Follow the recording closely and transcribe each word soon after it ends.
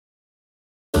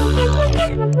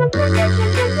Welcome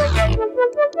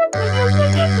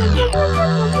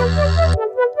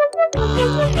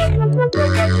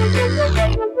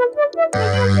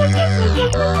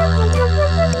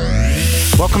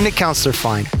to Counselor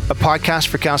Find, a podcast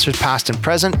for counselors past and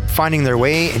present, finding their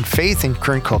way in faith and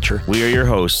current culture. We are your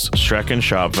hosts, Shrek and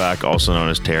Shopvac, also known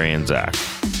as Terry and Zach.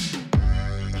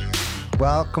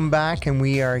 Welcome back, and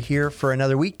we are here for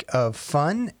another week of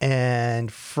fun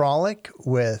and frolic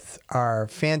with our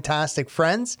fantastic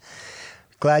friends.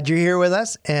 Glad you're here with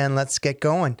us, and let's get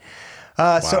going.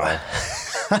 So,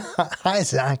 hi,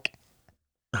 Zach.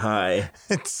 Hi.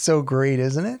 It's so great,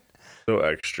 isn't it? So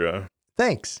extra.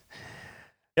 Thanks.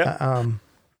 Yeah.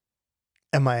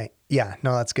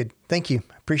 That's good. Thank you.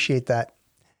 Appreciate that.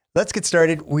 Let's get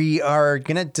started. We are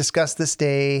going to discuss this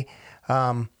day.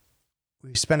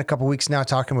 We spent a couple weeks now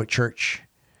talking about church,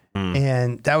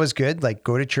 and that was good. Like,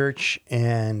 go to church,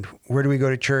 and where do we go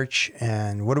to church,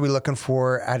 and what are we looking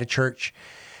for at a church?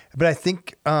 But I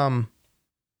think, I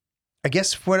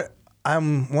guess what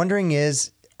I'm wondering is,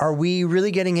 are we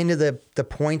really getting into the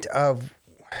point of,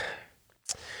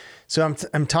 so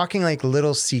I'm talking like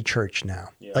Little C Church now,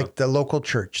 like the local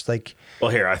church, like.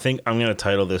 Well, here, I think I'm going to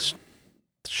title this,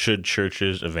 Should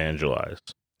Churches Evangelize?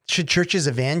 Should churches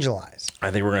evangelize?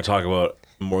 I think we're going to talk about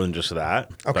more than just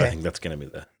that. Okay. But I think that's going to be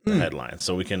the headline.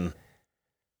 So we can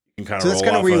kind of So that's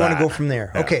kind of where you want to go from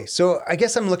there. Yeah. Okay. So I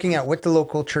guess I'm looking at what the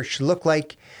local church should look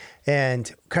like, and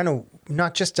kind of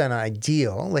not just an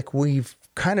ideal, like we've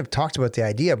kind of talked about the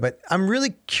idea, but I'm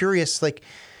really curious, like,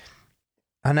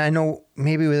 and I know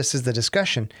maybe this is the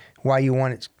discussion, why you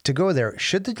want it to go there.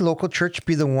 Should the local church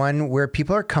be the one where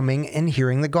people are coming and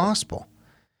hearing the gospel?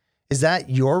 Is that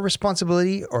your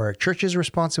responsibility or a church's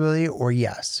responsibility, or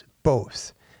yes,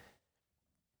 both?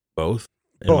 Both,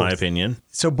 in my opinion.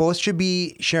 So both should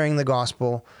be sharing the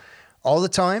gospel all the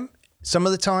time, some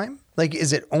of the time? Like,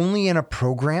 is it only in a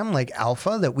program like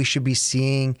Alpha that we should be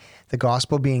seeing the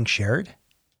gospel being shared?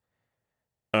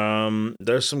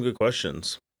 There's some good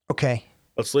questions. Okay.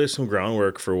 Let's lay some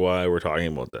groundwork for why we're talking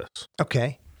about this.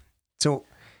 Okay. So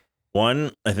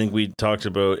one, I think we talked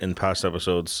about in past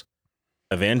episodes,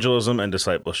 evangelism and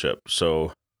discipleship.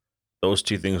 So those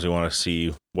two things, we want to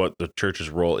see what the church's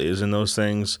role is in those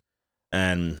things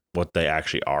and what they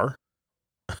actually are.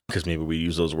 Because maybe we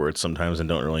use those words sometimes and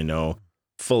don't really know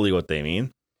fully what they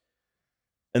mean.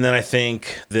 And then I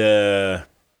think the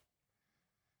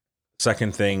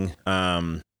second thing,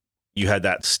 you had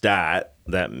that stat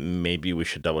that maybe we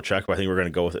should double check, but I think we're going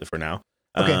to go with it for now.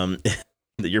 Okay.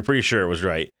 That you're pretty sure it was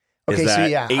right. Okay, is that so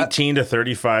yeah, 18 to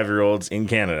 35-year-olds in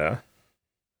Canada,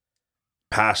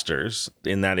 pastors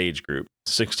in that age group,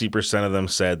 60% of them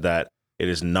said that it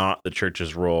is not the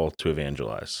church's role to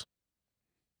evangelize.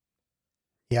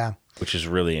 yeah. Which is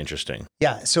really interesting.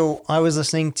 Yeah. So I was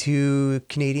listening to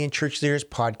Canadian Church Leaders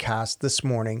podcast this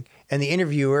morning, and the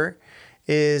interviewer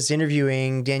is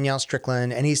interviewing Danielle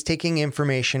Strickland, and he's taking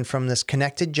information from this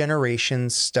Connected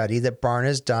Generations study that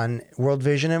Barna's done. World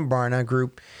Vision and Barna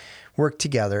Group worked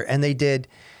together, and they did,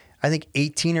 I think,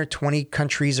 18 or 20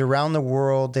 countries around the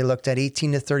world. They looked at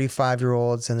 18 to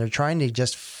 35-year-olds, and they're trying to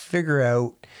just figure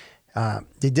out,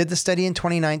 they did the study in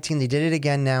 2019. They did it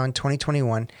again now in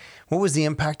 2021. What was the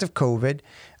impact of COVID?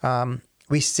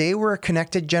 We say we're a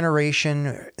connected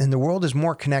generation and the world is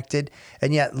more connected,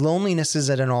 and yet loneliness is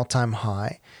at an all-time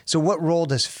high. So what role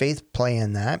does faith play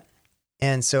in that?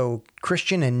 And so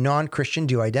Christian and non-Christian,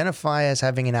 do you identify as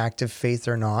having an active faith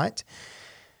or not?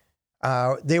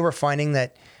 They were finding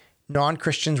that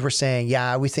non-Christians were saying,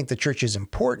 yeah, we think the church is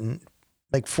important.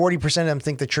 Like 40% of them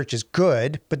think the church is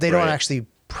good, but they don't actually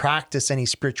practice any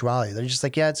spirituality. They're just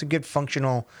like, yeah, it's a good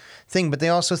functional thing. But they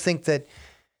also think that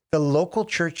the local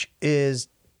church is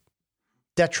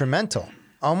detrimental.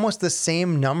 Almost the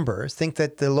same number think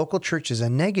that the local church is a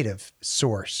negative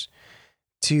source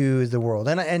to the world.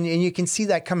 And you can see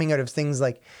that coming out of things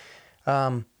like,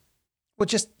 the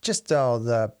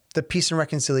peace and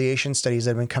reconciliation studies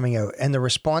that have been coming out, and the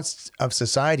response of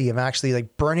society of actually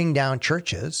like burning down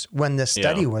churches when this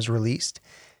study was released.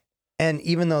 And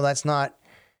even though that's not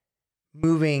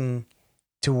moving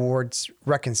towards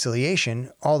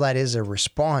reconciliation, all that is a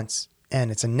response,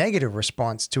 and it's a negative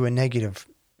response to a negative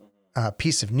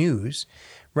piece of news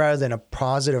rather than a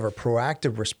positive or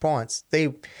proactive response.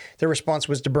 Their response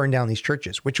was to burn down these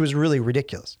churches, which was really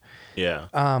ridiculous. Yeah.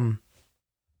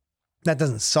 That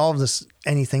doesn't solve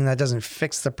anything. That doesn't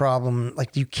fix the problem.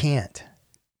 Like, you can't.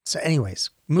 So anyways,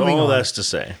 moving on. All that's to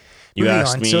say, you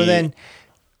asked me. So then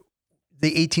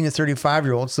the 18 to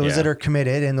 35-year-olds, those that are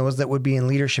committed and those that would be in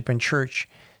leadership in church,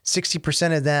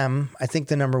 60% of them, I think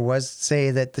the number was,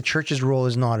 say that the church's role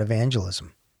is not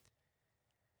evangelism.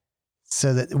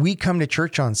 so that we come to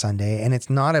church on Sunday and it's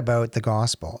not about the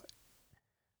gospel.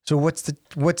 So what's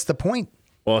the point?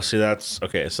 Well, see, that's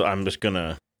okay. So I'm just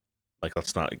gonna like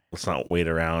let's not wait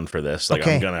around for this. Like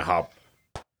Okay. I'm gonna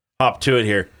hop to it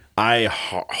here. I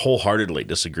wholeheartedly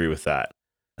disagree with that.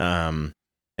 And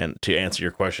to answer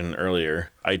your question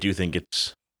earlier, I do think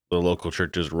it's the local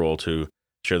church's role to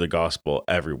share the gospel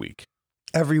every week.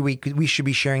 Every week we should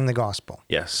be sharing the gospel.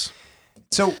 Yes.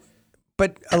 So,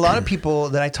 but a lot of people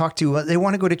that I talk to, they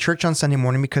want to go to church on Sunday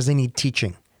morning because they need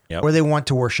teaching, Yep. or they want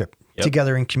to worship Yep.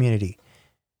 together in community.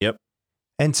 Yep.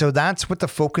 And so that's what the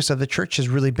focus of the church has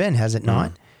really been, has it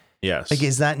not? Yes. Like,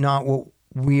 is that not what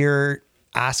we're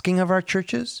asking of our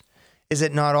churches? Is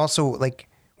it not also like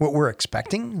what we're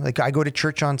expecting? Like, I go to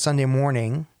church on Sunday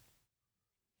morning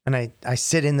and I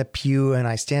sit in the pew and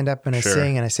I stand up and I Sure.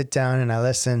 sing and I sit down and I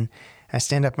listen. I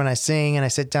stand up and I sing and I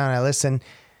sit down and I listen.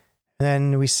 And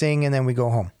then we sing and then we go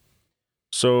home.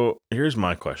 So here's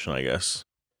my question, I guess.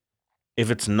 If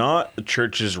it's not the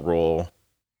church's role,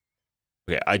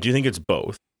 okay, I do think it's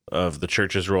both of the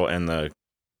church's role and the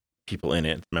people in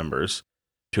it, members,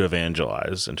 to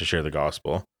evangelize and to share the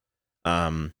gospel.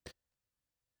 But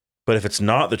if it's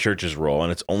not the church's role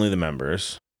and it's only the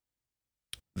members,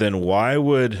 then why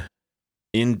would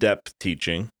in-depth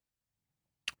teaching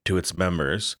to its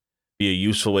members be a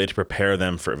useful way to prepare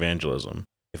them for evangelism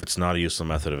if it's not a useful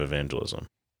method of evangelism?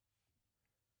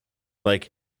 Like,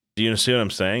 do you see what I'm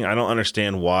saying? I don't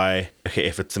understand why. Okay,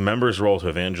 if it's the members' role to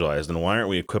evangelize, then why aren't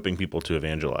we equipping people to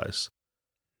evangelize?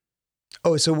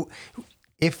 Oh, so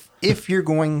if you're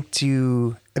going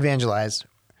to evangelize,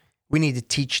 we need to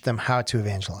teach them how to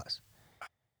evangelize.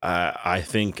 I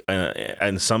think,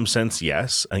 in some sense,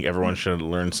 yes. I think everyone should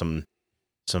learn some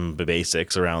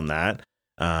basics around that.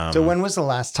 So when was the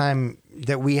last time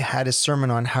that we had a sermon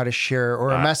on how to share,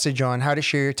 or a message on how to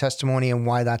share your testimony and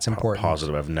why that's important?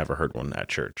 Positive, I've never heard one at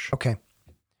church. Okay.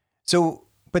 So,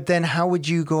 but then how would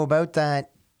you go about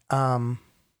that? How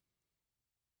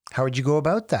would you go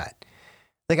about that?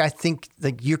 Like, I think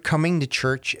like you're coming to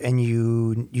church and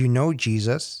you know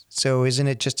Jesus. So isn't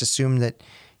it just assumed that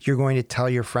you're going to tell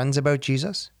your friends about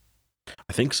Jesus?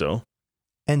 I think so.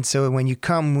 And so when you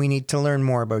come, we need to learn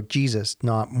more about Jesus,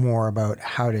 not more about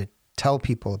how to tell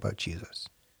people about Jesus.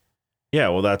 Yeah,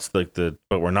 well, that's like but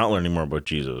we're not learning more about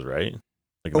Jesus, right?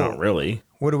 Like, not really.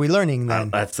 What are we learning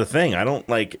then? That's the thing. I don't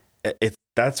like it.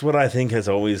 That's what I think has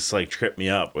always like tripped me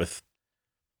up with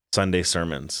Sunday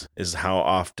sermons, is how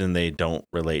often they don't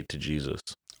relate to Jesus.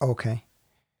 Okay.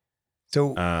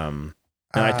 So, and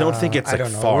I don't think it's like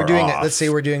far We're doing off. Let's say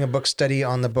we're doing a book study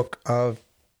on the book of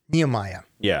Nehemiah.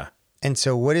 Yeah. And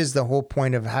so what is the whole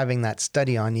point of having that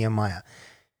study on Nehemiah?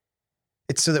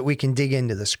 It's so that we can dig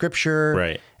into the scripture,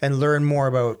 Right. and learn more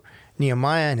about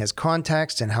Nehemiah and his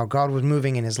context and how God was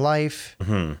moving in his life.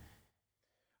 Mm-hmm.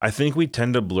 I think we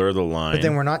tend to blur the line. But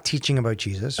then we're not teaching about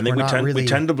Jesus. I think we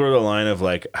tend to blur the line of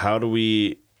like, how do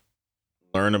we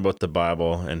learn about the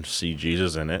Bible and see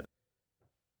Jesus in it?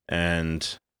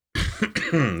 And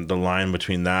the line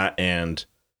between that and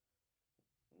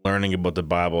learning about the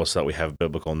Bible so that we have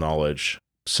biblical knowledge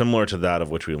similar to that of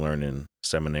which we learn in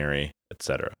seminary,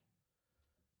 etc.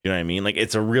 You know what I mean? Like,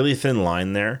 it's a really thin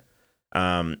line there.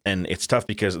 And it's tough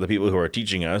because the people who are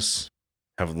teaching us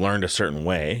have learned a certain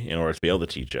way in order to be able to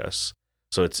teach us.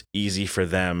 So it's easy for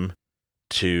them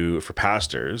for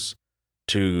pastors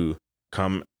to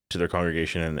come to their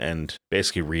congregation and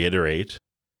basically regurgitate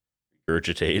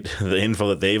the info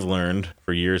that they've learned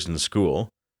for years in school.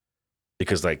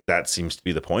 Because like that seems to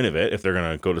be the point of it. If they're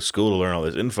going to go to school to learn all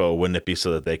this info, wouldn't it be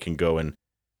so that they can go and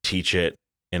teach it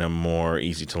in a more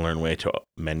easy to learn way to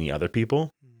many other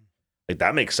people? Like,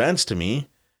 that makes sense to me.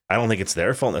 I don't think it's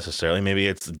their fault necessarily. Maybe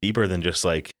it's deeper than just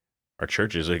like our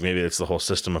churches. Like, maybe it's the whole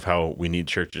system of how we need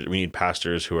churches. We need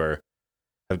pastors who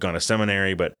have gone to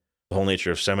seminary, but the whole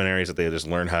nature of seminary is that they just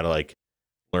learn how to like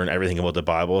learn everything about the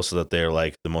Bible so that they're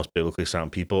like the most biblically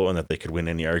sound people and that they could win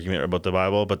any argument about the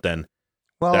Bible. But then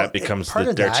that becomes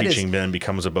their teaching then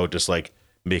becomes about just like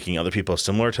making other people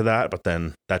similar to that. But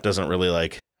then that doesn't really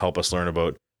like help us learn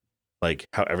about like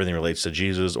how everything relates to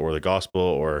Jesus or the gospel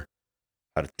or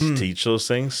how to teach those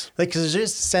things. Like, because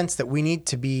there's just a sense that we need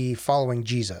to be following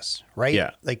Jesus, right?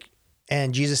 Yeah. Like,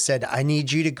 and Jesus said, I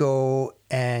need you to go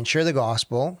and share the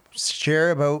gospel,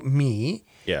 share about me.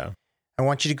 Yeah. I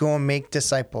want you to go and make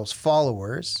disciples,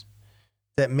 followers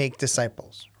that make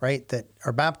disciples, right? That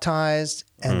are baptized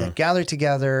and that gather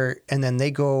together, and then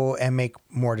they go and make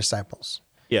more disciples.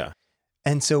 Yeah.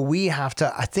 And so we have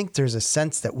to, I think there's a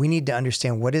sense that we need to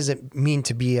understand, what does it mean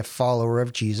to be a follower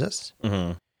of Jesus?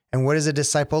 Mm-hmm. And what does a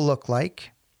disciple look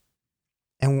like?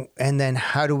 And then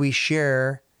how do we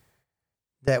share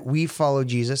that we follow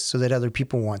Jesus so that other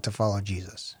people want to follow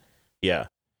Jesus. Yeah.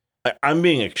 I'm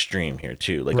being extreme here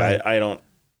too. Like Right. I don't,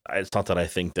 it's not that I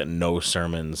think that no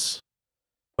sermons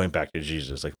point back to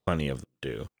Jesus, like plenty of them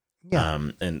do. Yeah.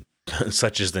 And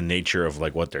such is the nature of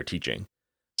like what they're teaching.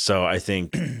 So I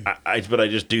think, but I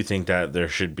just do think that there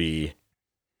should be,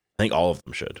 I think all of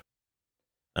them should.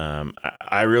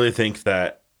 I really think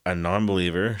that a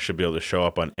non-believer should be able to show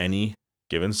up on any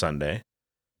given Sunday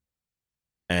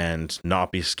and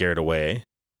not be scared away,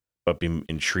 but be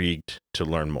intrigued to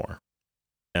learn more.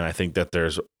 And I think that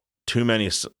there's too many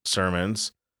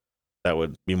sermons that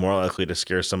would be more likely to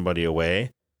scare somebody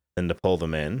away than to pull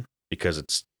them in because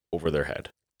it's over their head.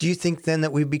 Do you think then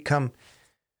that we become,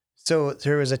 so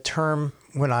there was a term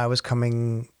when I was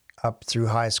coming up through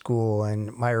high school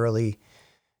and my early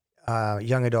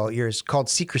young adult years called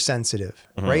seeker sensitive,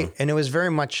 right? And it was very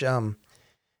much a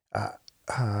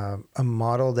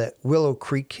model that Willow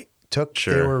Creek took.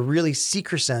 Sure. They were really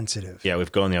seeker sensitive. Yeah,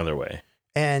 we've gone the other way.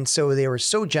 And so they were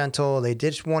so gentle. They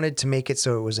just wanted to make it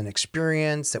so it was an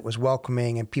experience that was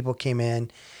welcoming and people came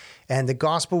in and the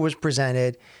gospel was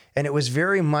presented. And it was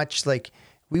very much like,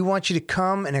 we want you to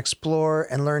come and explore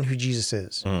and learn who Jesus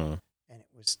is. And it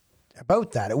was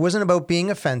about that. It wasn't about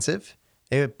being offensive,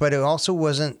 but it also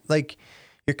wasn't like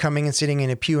you're coming and sitting in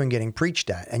a pew and getting preached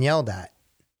at and yelled at.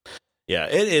 Yeah,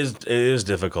 it is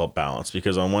difficult balance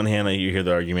because on one hand, you hear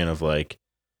the argument of like,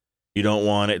 you don't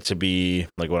want it to be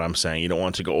like what I'm saying. You don't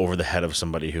want to go over the head of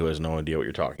somebody who has no idea what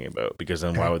you're talking about because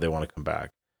then why would they want to come back?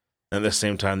 And at the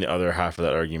same time, the other half of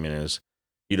that argument is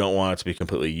you don't want it to be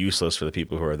completely useless for the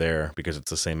people who are there because it's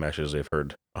the same message they've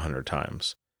heard 100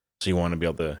 times. So you want to be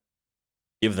able to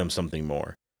give them something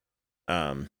more.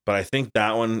 But I think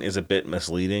that one is a bit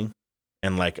misleading.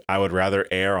 And like, I would rather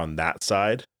err on that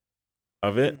side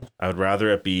of it. I would rather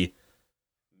it be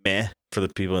meh for the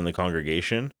people in the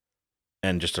congregation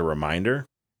and just a reminder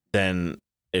than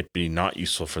it be not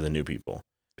useful for the new people.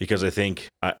 Because I think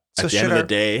at the end of the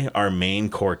day, our main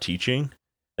core teaching,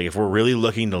 like if we're really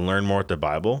looking to learn more at the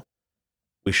Bible,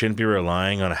 we shouldn't be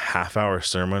relying on a half-hour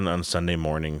sermon on Sunday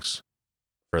mornings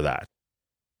for that.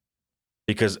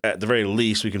 Because at the very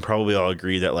least, we can probably all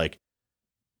agree that like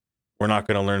we're not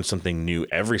going to learn something new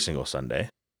every single Sunday.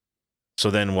 So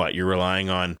then what? You're relying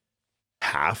on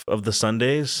half of the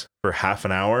Sundays for half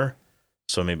an hour.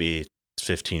 So maybe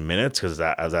 15 minutes because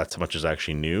that's how much is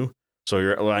actually new. So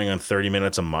you're relying on 30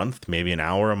 minutes a month, maybe an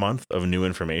hour a month of new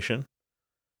information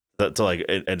to like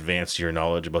advance your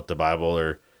knowledge about the Bible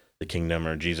or the kingdom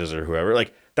or Jesus or whoever.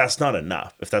 Like that's not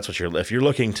enough. If that's what if you're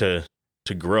looking to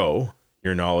grow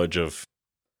your knowledge of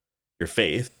your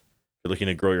faith, if you're looking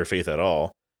to grow your faith at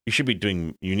all, you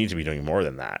need to be doing more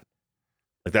than that.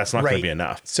 Like that's not going to be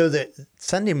enough. So the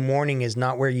Sunday morning is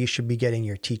not where you should be getting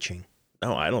your teaching.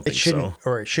 No, I don't think it shouldn't, so.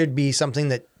 Or it should be something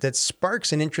that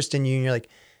sparks an interest in you and you're like,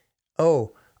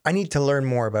 oh, I need to learn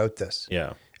more about this.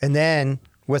 Yeah. And then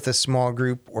with a small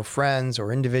group or friends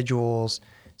or individuals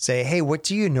say, hey, what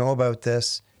do you know about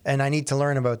this? And I need to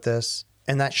learn about this.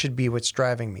 And that should be what's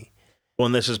driving me. Well,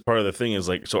 and this is part of the thing is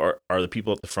like, so are the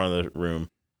people at the front of the room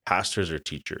pastors or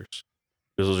teachers?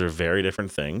 Because those are very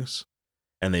different things.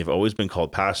 And they've always been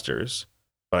called pastors.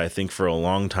 But I think for a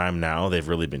long time now, they've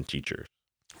really been teachers.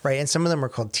 Right. And some of them are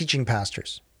called teaching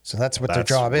pastors. So that's what their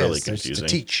job really is. Confusing.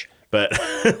 To teach. But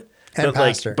and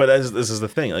pastor. This is the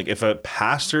thing. Like if a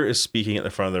pastor is speaking at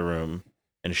the front of the room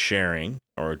and sharing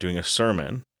or doing a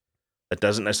sermon, that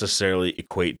doesn't necessarily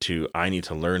equate to I need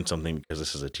to learn something because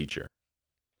this is a teacher.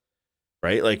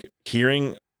 Right? Like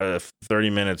hearing a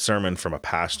 30-minute sermon from a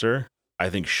pastor, I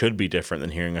think should be different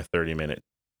than hearing a 30-minute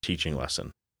teaching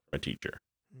lesson from a teacher.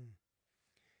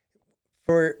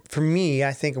 For me,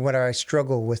 I think what I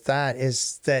struggle with that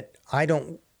is that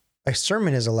a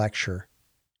sermon is a lecture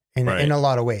in a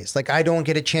lot of ways. Like I don't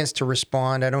get a chance to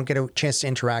respond. I don't get a chance to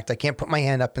interact. I can't put my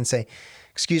hand up and say,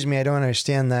 excuse me, I don't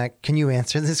understand that. Can you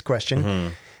answer this question?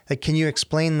 Mm-hmm. Like, can you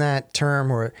explain that term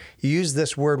or you use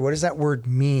this word? What does that word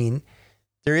mean?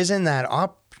 There isn't that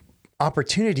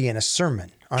opportunity in a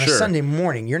sermon on a Sunday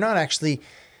morning. You're not actually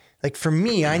like, for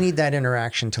me, I need that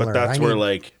interaction to learn. But that's where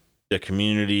like the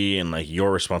community and like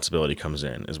your responsibility comes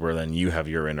in is where then you have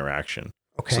your interaction.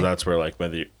 Okay. So that's where like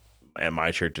whether at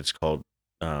my church, it's called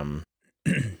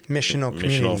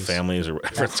missional families or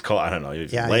whatever it's called. I don't know.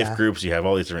 Life groups. You have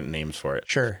all these different names for it.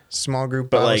 Sure. Small group,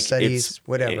 Bible studies,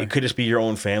 whatever. It could just be your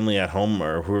own family at home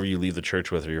or whoever you leave the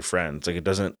church with or your friends. Like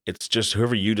it's just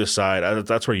whoever you decide.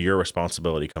 That's where your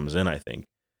responsibility comes in, I think.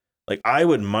 Like I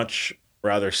would much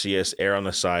rather see us err on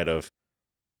the side of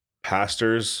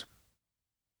pastors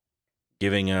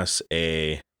giving us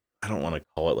I don't want to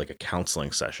call it like a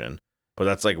counseling session, but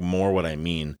that's like more what I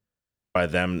mean. by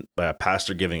a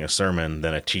pastor giving a sermon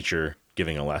than a teacher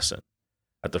giving a lesson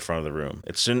at the front of the room.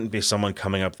 It shouldn't be someone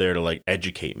coming up there to like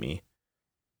educate me.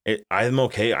 I'm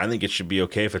okay. I think it should be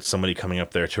okay if it's somebody coming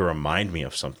up there to remind me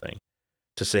of something,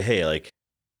 to say, hey, like,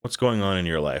 what's going on in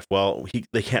your life? Well,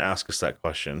 they can't ask us that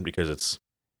question because it's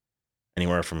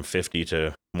anywhere from 50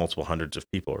 to multiple hundreds of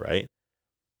people, right?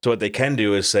 So what they can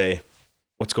do is say,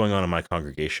 what's going on in my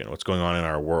congregation? What's going on in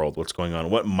our world? What's going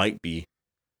on? What might be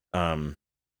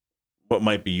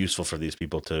useful for these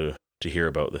people to hear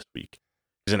about this week?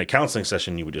 Because in a counseling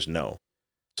session, you would just know.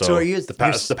 So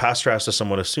the pastor has to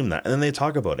somewhat assume that, and then they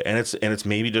talk about it, and it's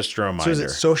maybe just a reminder. So is it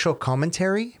social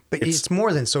commentary? But it's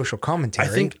more than social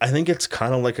commentary. I think it's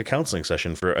kind of like a counseling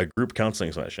session, for a group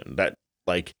counseling session, that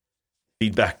like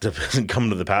feedback doesn't come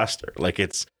to the pastor. Like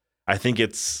I think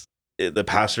the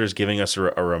pastor is giving us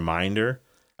a reminder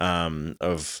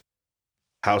of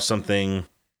how something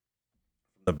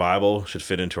the Bible should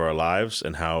fit into our lives,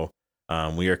 and how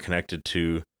we are connected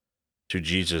to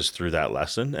Jesus through that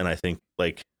lesson. And I think,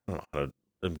 like, I don't know,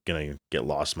 I'm gonna get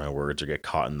lost in my words or get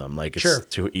caught in them. Like, it's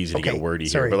too easy to get wordy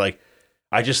here. But like,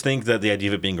 I just think that the idea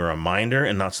of it being a reminder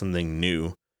and not something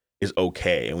new is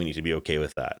okay, and we need to be okay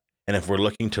with that. And if we're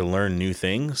looking to learn new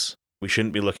things, we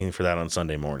shouldn't be looking for that on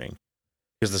Sunday morning.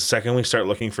 Because the second we start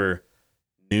looking for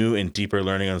new and deeper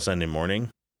learning on Sunday morning,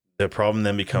 the problem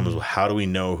then becomes, how do we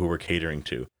know who we're catering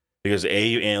to? Because A,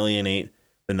 you alienate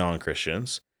the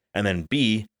non-Christians, and then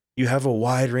B, you have a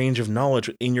wide range of knowledge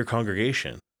in your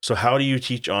congregation. So how can you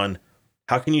teach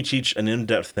an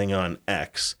in-depth thing on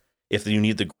X if you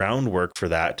need the groundwork for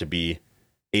that to be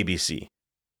ABC?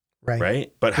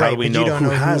 Right? But how do we know who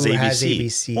has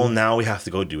ABC? Well, now we have to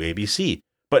go do ABC.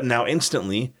 But now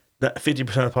instantly, that 50%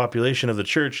 of the population of the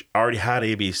church already had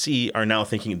ABC, are now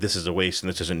thinking this is a waste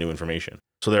and this isn't new information.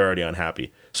 So they're already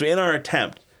unhappy. So in our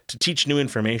attempt to teach new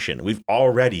information, we've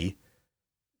already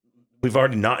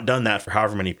not done that for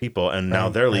however many people, and now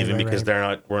they're leaving because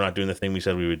we're not doing the thing we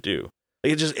said we would do.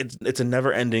 Like, it's a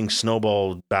never-ending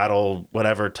snowball battle,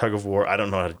 whatever, tug of war. I don't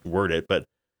know how to word it, but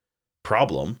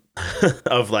problem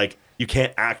of like, you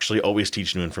can't actually always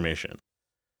teach new information.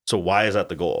 So why is that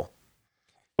the goal?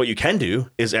 What you can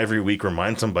do is every week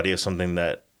remind somebody of something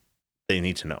that they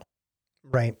need to know.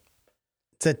 Right.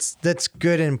 That's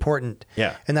good and important.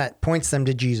 Yeah. And that points them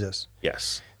to Jesus.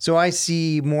 Yes. So I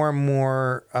see more and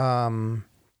more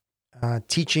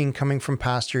teaching coming from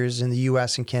pastors in the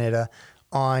US and Canada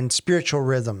on spiritual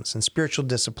rhythms and spiritual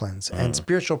disciplines and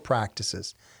spiritual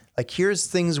practices. Like, here's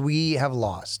things we have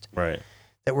lost. Right.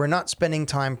 That we're not spending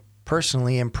time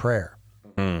personally in prayer.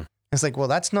 It's like, well,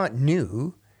 that's not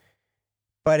new.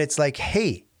 But it's like,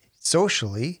 hey,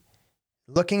 socially,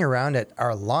 looking around at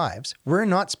our lives, we're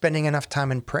not spending enough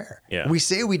time in prayer. Yeah. We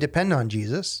say we depend on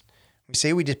Jesus. We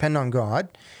say we depend on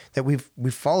God, that we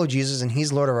follow Jesus and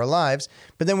he's Lord of our lives,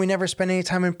 but then we never spend any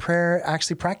time in prayer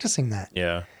actually practicing that.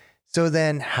 Yeah. So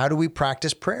then how do we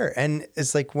practice prayer? And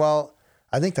it's like, well,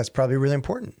 I think that's probably really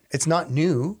important. It's not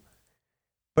new,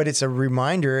 but it's a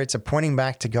reminder. It's a pointing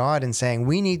back to God and saying,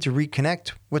 we need to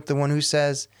reconnect with the one who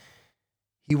says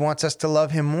he wants us to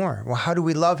love him more. Well, how do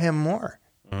we love him more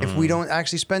if we don't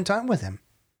actually spend time with him?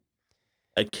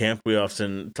 At camp, we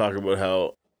often talk about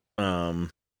how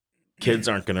kids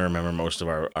aren't going to remember most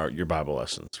of your Bible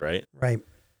lessons, right? Right.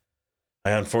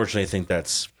 I unfortunately think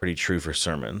that's pretty true for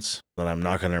sermons, that I'm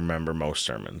not going to remember most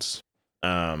sermons.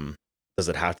 Does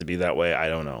it have to be that way? I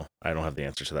don't know. I don't have the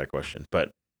answer to that question.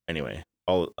 But anyway,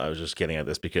 I was just getting at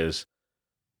this because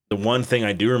the one thing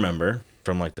I do remember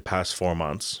from like the past 4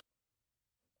 months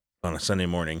on a Sunday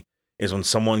morning is when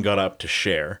someone got up to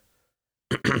share,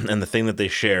 and the thing that they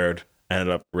shared ended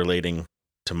up relating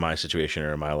to my situation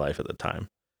or my life at the time.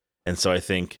 And so I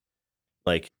think,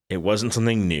 like, it wasn't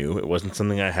something new. It wasn't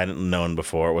something I hadn't known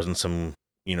before. It wasn't some,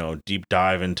 deep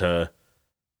dive into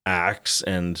Acts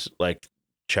and like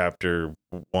chapter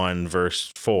 1,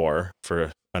 verse 4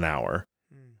 for an hour.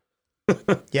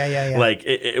 Yeah. Like,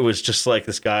 it was just like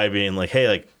this guy being like, hey,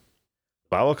 like,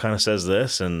 the Bible kind of says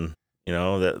this, and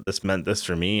that this meant this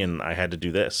for me, and I had to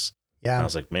do this. Yeah. And I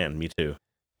was like, man, me too.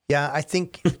 Yeah, I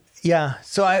think, yeah.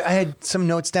 So I had some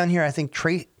notes down here. I think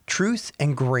truth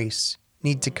and grace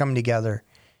need to come together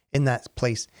in that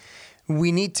place.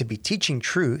 We need to be teaching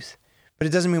truth, but it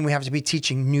doesn't mean we have to be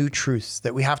teaching new truths,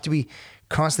 that we have to be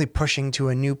constantly pushing to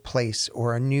a new place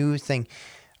or a new thing.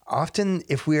 Often,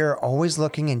 if we are always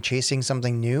looking and chasing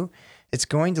something new, it's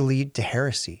going to lead to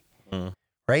heresy,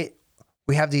 right?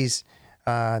 We have these...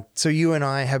 so you and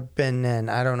I have been,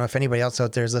 and I don't know if anybody else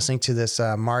out there is listening to this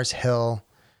Mars Hill,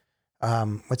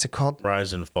 what's it called?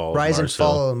 Rise and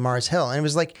Fall of Mars Hill. And it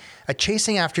was like a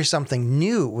chasing after something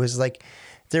new. It was like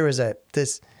there was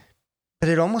this But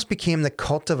it almost became the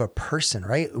cult of a person,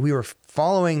 right? We were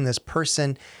following this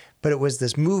person, but it was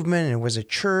this movement and it was a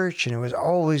church and it was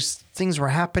always things were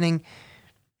happening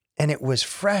and it was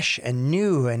fresh and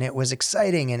new and it was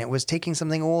exciting and it was taking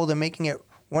something old and making it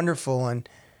wonderful.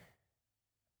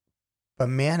 But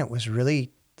man, it was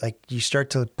really like you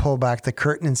start to pull back the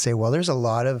curtain and say, well, there's a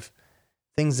lot of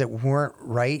things that weren't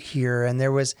right here. And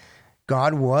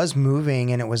God was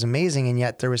moving and it was amazing. And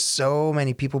yet there was so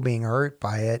many people being hurt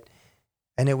by it.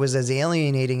 And it was as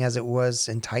alienating as it was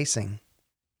enticing.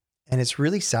 And it's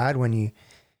really sad when you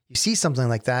see something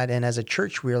like that. And as a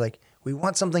church, we're like, we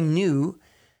want something new.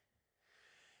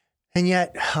 And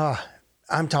yet,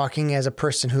 I'm talking as a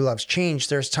person who loves change.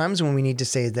 There's times when we need to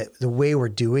say that the way we're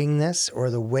doing this or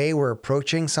the way we're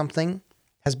approaching something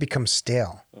has become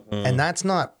stale. Mm-hmm. And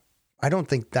I don't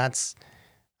think that's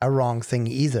a wrong thing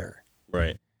either.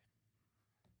 Right.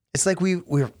 It's like we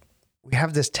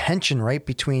have this tension, right,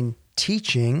 between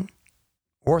teaching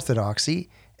orthodoxy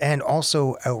and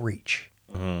also outreach.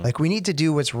 Mm-hmm. Like we need to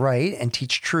do what's right and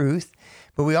teach truth,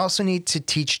 but we also need to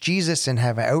teach Jesus and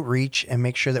have outreach and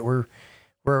make sure that we're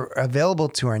available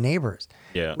to our neighbors.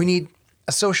 Yeah. We need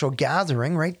a social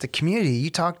gathering, right? The community. You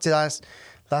talked to us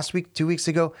last week, 2 weeks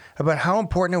ago, about how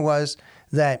important it was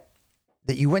that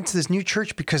you went to this new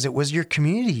church because it was your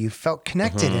community. You felt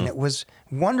connected mm-hmm. and it was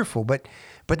wonderful. But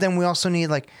then we also need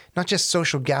like not just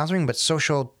social gathering, but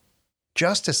social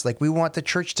justice. Like we want the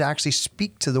church to actually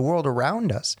speak to the world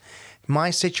around us. My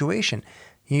situation,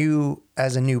 you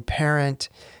as a new parent,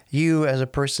 you as a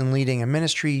person leading a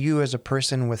ministry, you as a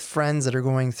person with friends that are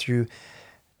going through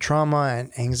trauma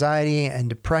and anxiety and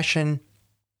depression,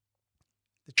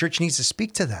 the church needs to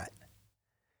speak to that.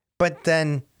 But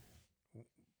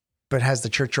has the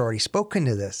church already spoken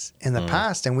to this in the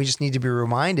past? And we just need to be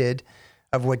reminded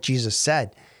of what Jesus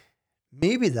said.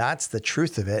 Maybe that's the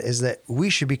truth of it, is that we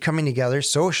should be coming together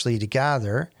socially to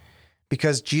gather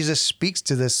because Jesus speaks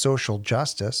to this social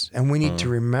justice. And we need to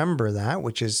remember that,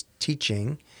 which is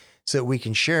teaching, so that we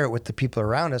can share it with the people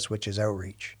around us, which is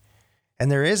outreach.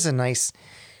 And there is a nice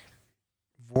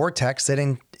vortex that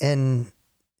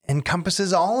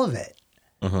encompasses all of it.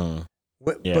 Mm-hmm.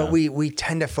 Yeah. But we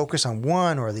tend to focus on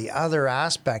one or the other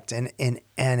aspect and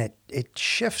it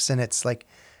shifts, and it's like,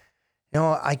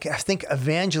 I think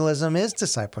evangelism is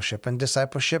discipleship, and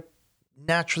discipleship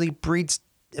naturally breeds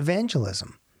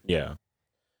evangelism. Yeah.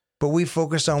 But we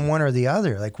focus on one or the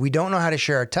other. Like we don't know how to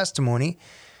share our testimony.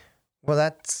 Well,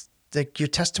 that's like your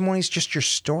testimony is just your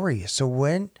story. So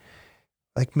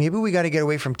maybe we got to get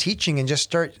away from teaching and just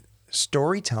start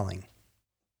storytelling.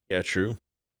 Yeah, true.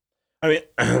 I mean,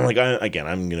 I'm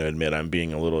going to admit I'm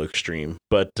being a little extreme,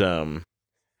 but I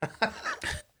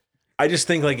just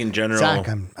think like in general, Zach,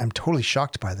 I'm totally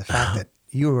shocked by the fact that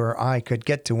you or I could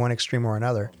get to one extreme or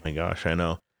another. Oh my gosh, I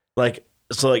know. Like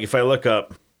if I look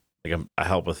up, like I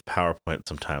help with PowerPoint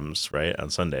sometimes, right, on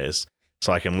Sundays,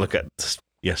 so I can look at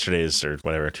yesterday's or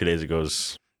whatever 2 days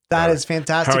ago's. That is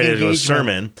fantastic.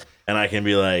 Sermon, and I can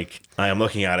be like, I am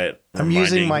looking at it. I'm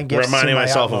using my gifts, reminding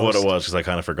myself of what it was because I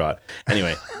kind of forgot.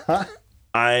 Anyway,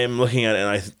 I'm looking at it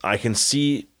and I can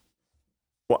see.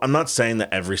 Well, I'm not saying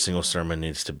that every single sermon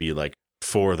needs to be like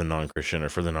for the non-Christian or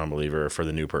for the non-believer or for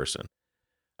the new person.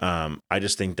 I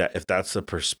just think that if that's the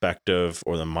perspective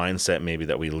or the mindset maybe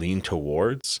that we lean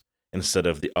towards, instead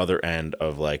of the other end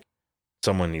of like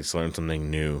someone needs to learn something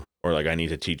new, or like I need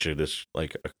to teach this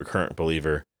like a current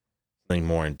believer something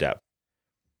more in depth.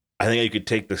 I think you could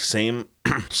take the same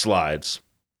slides,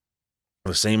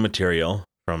 the same material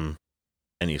from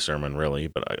any sermon really,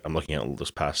 but I'm looking at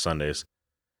this past Sundays,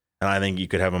 and I think you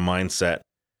could have a mindset,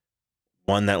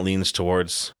 one that leans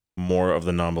towards more of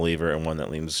the non-believer and one that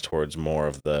leans towards more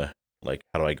of the like,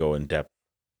 how do I go in depth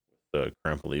with the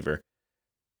current believer?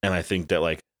 And I think that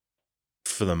like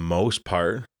for the most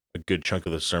part, a good chunk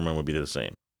of the sermon would be the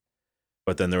same.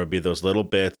 But then there would be those little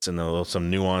bits and some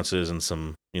nuances and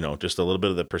some, just a little bit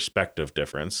of the perspective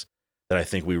difference that I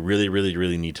think we really, really,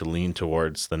 really need to lean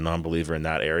towards the non-believer in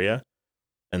that area,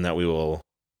 and that we will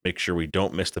make sure we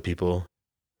don't miss the people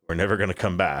who are never going to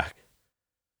come back,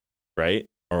 right?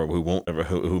 Or who won't ever,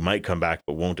 who might come back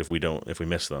but won't if we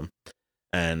miss them.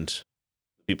 And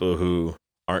people who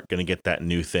aren't going to get that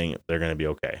new thing, they're going to be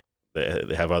okay.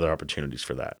 They have other opportunities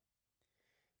for that.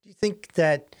 Do you think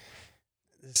that,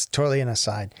 this is totally an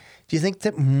aside, do you think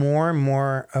that more and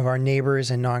more of our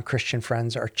neighbors and non-Christian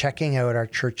friends are checking out our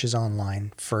churches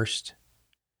online first?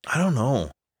 I don't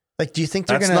know. Like, do you think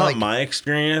they're going to That's not my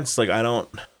experience. Like, I don't,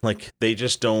 like, they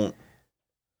just don't.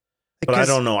 But I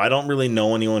don't know. I don't really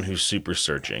know anyone who's super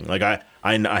searching. Like I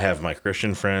have my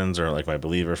Christian friends or like my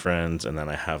believer friends, and then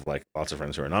I have like lots of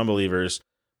friends who are non-believers.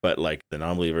 but like the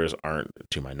non-believers aren't,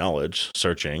 to my knowledge,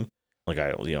 searching. Like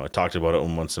I talked about it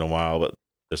once in a while, but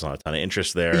there's not a ton of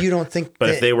interest there. You don't think But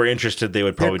that if they were interested, they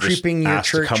would probably just creeping your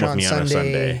ask to church come with on me on a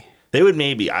Sunday. They would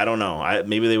maybe. I don't know.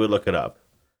 Maybe they would look it up.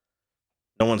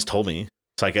 No one's told me,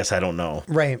 so I guess I don't know.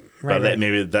 Right. But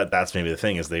maybe that's maybe the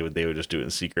thing is they would just do it in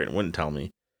secret and wouldn't tell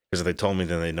me, because if they told me,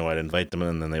 then they know I'd invite them,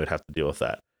 and then they would have to deal with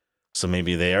that. So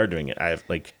maybe they are doing it.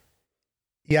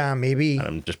 Yeah, maybe.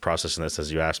 I'm just processing this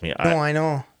as you asked me. I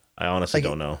know. I honestly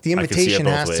don't know. The invitation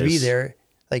has to be there.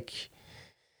 Like,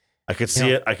 I could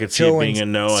see it. I could see Joe it being a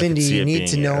no. Cindy, I could see you it need being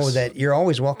to know yes. that you're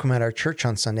always welcome at our church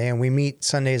on Sunday, and we meet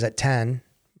Sundays at 10.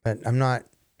 But I'm not.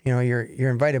 You're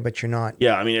invited, but you're not.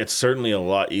 Yeah, I mean, it's certainly a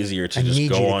lot easier to just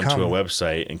go onto a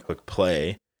website and click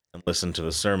play and listen to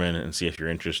the sermon and see if you're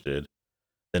interested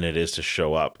than it is to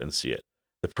show up and see it.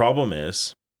 The problem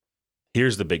is,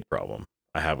 here's the big problem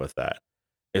I have with that,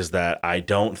 is that I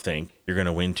don't think you're going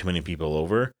to win too many people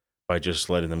over by just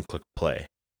letting them click play.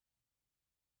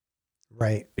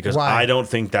 Right. Because Why? I don't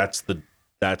think that's the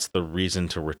reason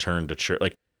to return to church.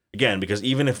 Like, again, because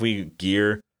even if we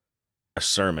gear a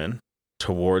sermon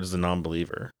towards the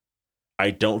non-believer,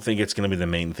 I don't think it's going to be the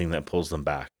main thing that pulls them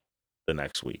back the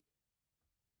next week.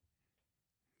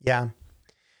 Yeah.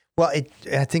 Well,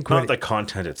 I think not the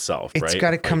content itself, it's right? It's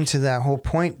got to come to that whole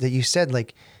point that you said,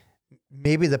 like,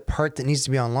 maybe the part that needs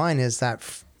to be online is that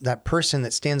person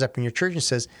that stands up in your church and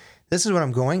says, this is what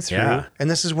I'm going through, and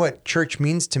this is what church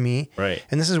means to me. Right.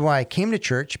 And this is why I came to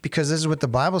church, because this is what the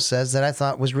Bible says that I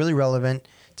thought was really relevant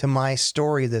to my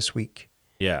story this week.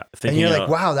 Yeah. And you're like,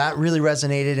 wow, that really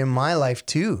resonated in my life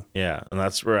too. Yeah. And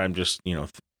that's where I'm just,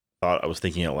 thought I was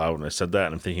thinking out loud when I said that.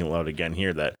 And I'm thinking out loud again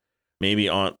here that maybe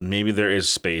there is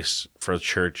space for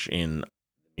church in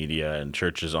media and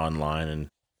churches online and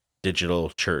digital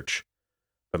church,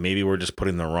 but maybe we're just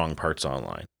putting the wrong parts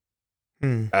online.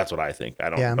 That's what I think.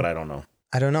 But I don't know.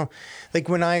 I don't know. Like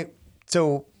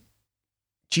so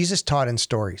Jesus taught in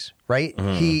stories, right?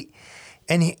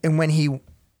 Mm-hmm. When he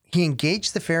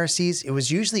engaged the Pharisees, it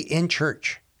was usually in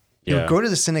church. He would go to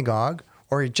the synagogue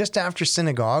or just after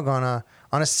synagogue on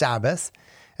a Sabbath,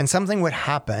 and something would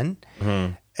happen.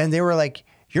 Mm-hmm. And they were like,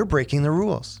 you're breaking the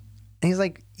rules. And he's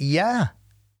like, yeah,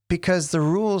 because the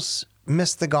rules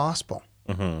miss the gospel.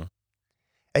 Mm-hmm.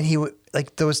 And he would,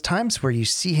 like, those times where you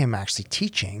see him actually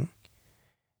teaching,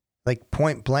 like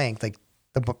point blank,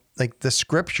 like the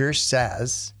scripture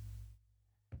says,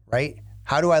 right?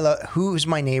 How do I love, who's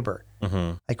my neighbor?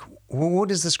 Mm-hmm. Like, what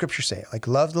does the scripture say? Like,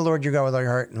 love the Lord your God with all your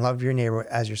heart and love your neighbor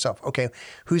as yourself. Okay,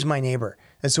 who's my neighbor?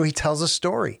 And so he tells a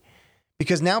story,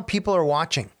 because now people are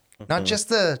watching, not just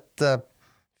the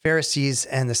Pharisees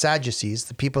and the Sadducees,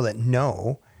 the people that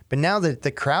know, but now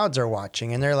the crowds are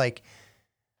watching, and they're like,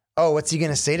 oh, what's he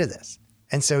going to say to this?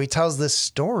 And so he tells this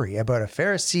story about a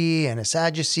Pharisee and a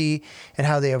Sadducee and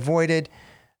how they avoided,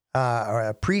 or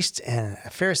a priest and a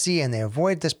Pharisee, and they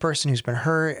avoid this person who's been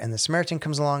hurt, and the Samaritan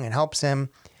comes along and helps him.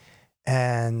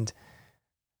 And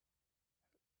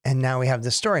now we have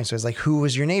this story. And so it's like, who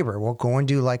was your neighbor? Well, go and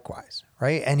do likewise,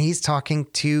 right? And he's talking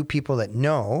to people that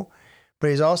know, but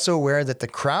he's also aware that the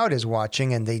crowd is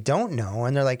watching and they don't know.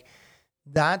 And they're like,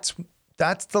 that's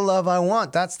the love I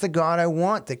want. That's the God I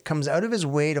want, that comes out of his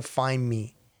way to find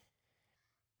me.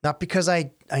 Not because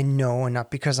I know, and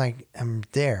not because I am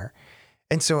there.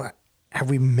 And so have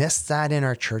we missed that in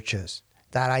our churches?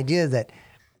 That idea that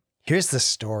here's the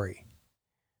story.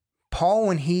 Paul,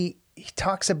 when he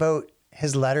talks about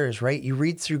his letters, right? You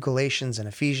read through Galatians and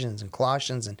Ephesians and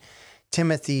Colossians and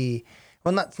Timothy.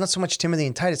 Well, not so much Timothy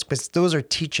and Titus, because those are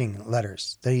teaching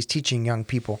letters that he's teaching young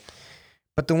people.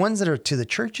 But the ones that are to the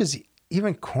churches,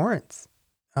 even Corinth,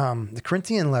 the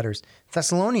Corinthian letters,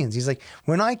 Thessalonians, he's like,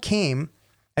 when I came,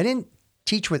 I didn't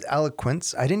teach with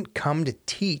eloquence. I didn't come to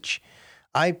teach.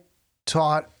 I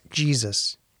taught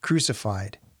Jesus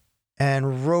crucified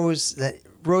and rose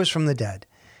from the dead.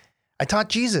 I taught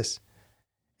Jesus,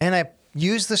 and I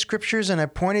used the scriptures, and I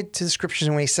pointed to the scriptures.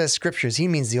 And when he says scriptures, he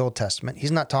means the Old Testament.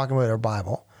 He's not talking about our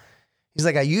Bible. He's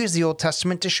like, I used the Old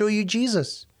Testament to show you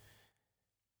Jesus,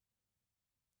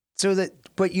 so that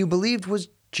what you believed was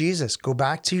Jesus. Go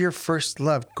back to your first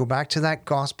love. Go back to that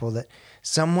gospel that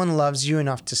someone loves you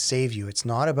enough to save you. It's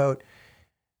not about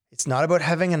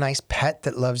having a nice pet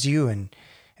that loves you, and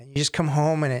you just come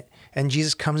home and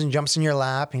Jesus comes and jumps in your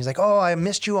lap and he's like, oh, I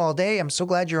missed you all day. I'm so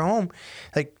glad you're home.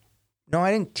 Like, no,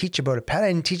 I didn't teach about a pet. I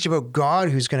didn't teach about God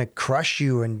who's going to crush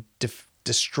you and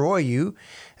destroy you,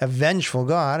 a vengeful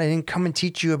God. I didn't come and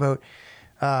teach you about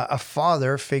a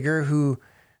father figure who,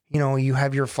 you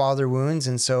have your father wounds,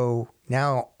 and so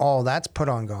now all that's put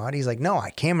on God. He's like, no, I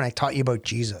came and I taught you about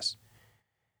Jesus.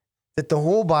 that the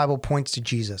whole Bible points to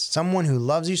Jesus, someone who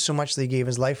loves you so much that he gave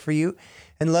his life for you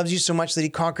and loves you so much that he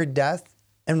conquered death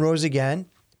and rose again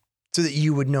so that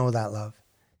you would know that love.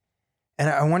 And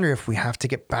I wonder if we have to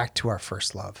get back to our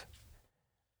first love.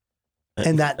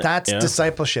 And that's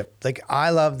discipleship. Like,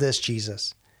 I love this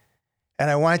Jesus.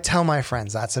 And I want to tell my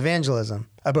friends, that's evangelism,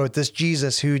 about this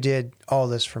Jesus who did all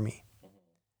this for me.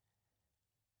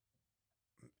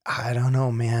 I don't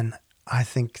know, man. I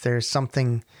think there's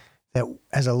something that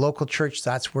as a local church,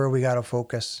 that's where we got to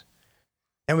focus.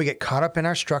 And we get caught up in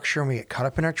our structure and we get caught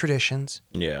up in our traditions.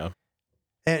 Yeah.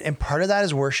 And part of that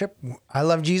is worship. I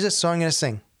love Jesus, so I'm going to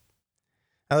sing.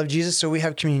 I love Jesus, so we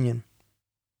have communion.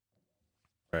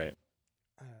 Right.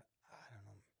 I don't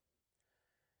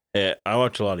know. Yeah, I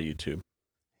watch a lot of YouTube.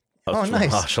 I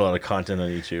watch a lot of content on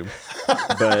YouTube.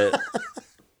 But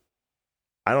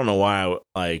I don't know why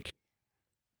I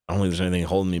don't think there's anything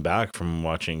holding me back from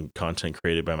watching content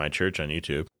created by my church on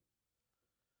YouTube.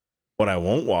 What I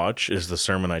won't watch is the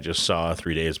sermon I just saw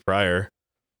 3 days prior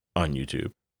on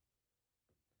YouTube.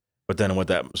 But then what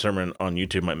that sermon on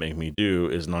YouTube might make me do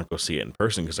is not go see it in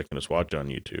person because I can just watch it on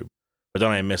YouTube. But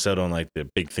then I miss out on like the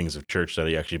big things of church that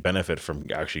I actually benefit from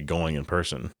actually going in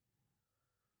person.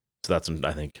 So that's,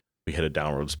 I think, we hit a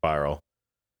downward spiral.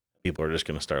 People are just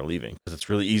going to start leaving because it's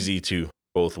really easy to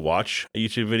both watch a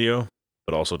YouTube video,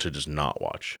 but also to just not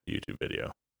watch a YouTube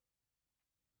video.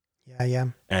 Yeah.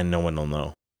 And no one will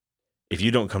know. If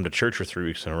you don't come to church for 3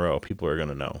 weeks in a row, people are going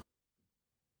to know.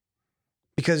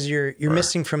 Because you're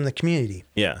missing from the community.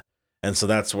 Yeah. And so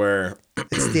that's where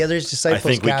it's the other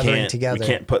disciples gathering together. We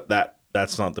can't put that.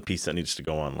 That's not the piece that needs to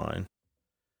go online.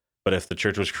 But if the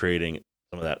church was creating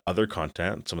some of that other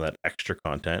content, some of that extra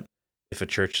content, if a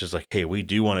church is like, hey, we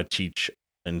do want to teach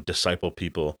and disciple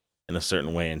people in a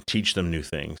certain way and teach them new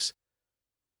things,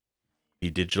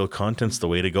 digital content's the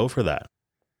way to go for that.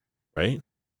 Right?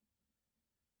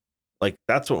 Like,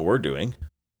 that's what we're doing.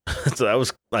 So that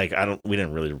was like, we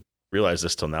didn't really realize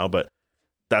this till now, but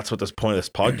that's what this point of this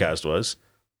podcast was.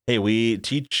 Hey, we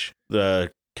teach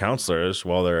the counselors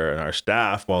while they're in our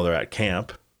staff, while they're at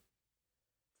camp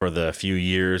for the few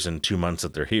years and 2 months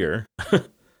that they're here.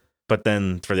 But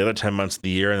then for the other 10 months of the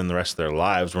year and then the rest of their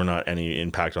lives, we're not any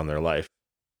impact on their life.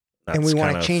 That's and we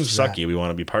want to change sucky. That. We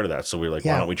want to be part of that. So we're like,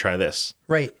 why don't we try this?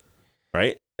 Right.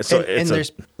 So and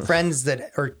there's friends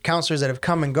that or counselors that have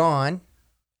come and gone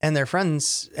and they're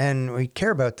friends and we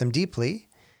care about them deeply.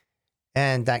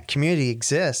 And that community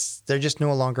exists. They're just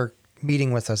no longer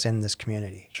meeting with us in this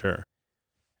community. Sure.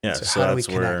 Yeah. So how do we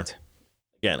connect?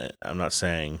 Again, I'm not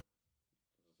saying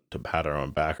to pat our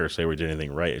own back or say we did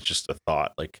anything right. It's just a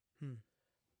thought. Like,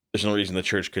 there's no reason the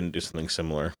church couldn't do something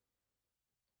similar.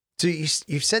 So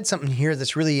you've said something here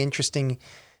that's really interesting,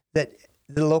 that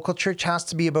the local church has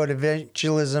to be about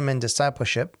evangelism and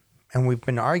discipleship. And we've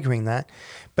been arguing that.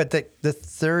 But the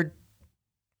third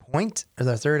point or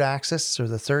the third axis or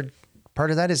the third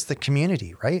part of that is the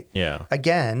community, right? Yeah.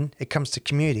 Again, it comes to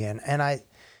community. And I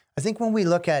think when we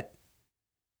look at,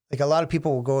 like, a lot of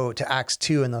people will go to Acts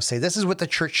 2 and they'll say, this is what the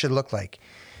church should look like.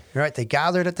 Right? They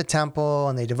gathered at the temple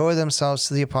and they devoted themselves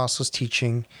to the apostles'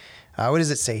 teaching. What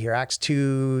does it say here? Acts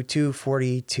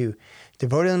 2:42.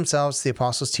 Devoted themselves to the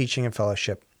apostles' teaching and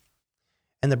fellowship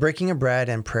and the breaking of bread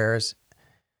and prayers.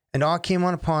 And all came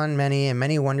on upon many, and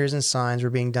many wonders and signs were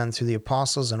being done through the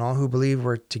apostles, and all who believed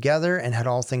were together and had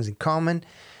all things in common.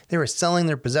 They were selling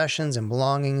their possessions and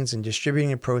belongings and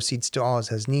distributing the proceeds to all as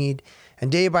has need.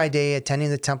 And day by day, attending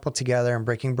the temple together and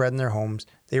breaking bread in their homes,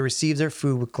 they received their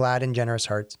food with glad and generous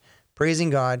hearts, praising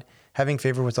God, having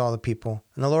favor with all the people.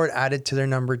 And the Lord added to their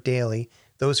number daily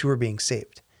those who were being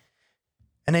saved.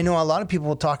 And I know a lot of people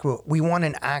will talk about, we want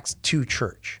an Acts 2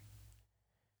 church,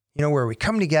 where we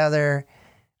come together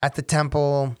at the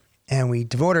temple and we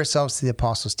devote ourselves to the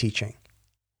apostles' teaching.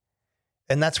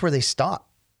 And that's where they stop.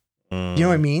 You know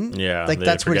what I mean? Yeah. Like,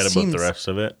 that's what it seems. About the rest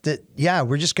of it.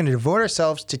 We're just going to devote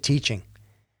ourselves to teaching.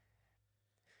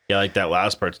 Yeah, like that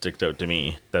last part sticks out to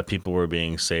me, that people were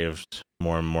being saved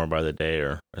more and more by the day,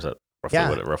 or is that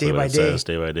roughly what it says?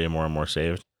 Day by day, more and more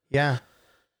saved. Yeah.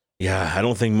 Yeah, I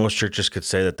don't think most churches could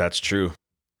say that that's true.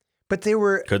 But they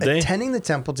were attending the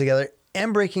temple together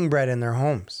and breaking bread in their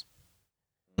homes.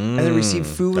 And they received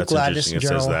food with gladness and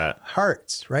general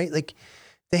hearts, right? Like,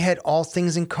 they had all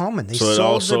things in common. They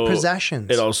sold their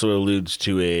possessions. It also alludes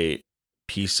to a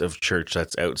piece of church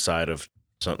that's outside of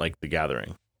something like the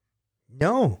gathering.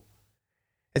 No,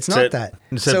 it's not that.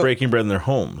 It said breaking bread in their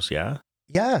homes, yeah?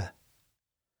 Yeah. So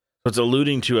it's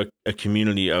alluding to a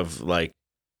community of, like,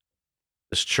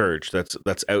 this church that's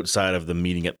outside of the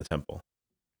meeting at the temple.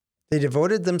 They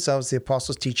devoted themselves to the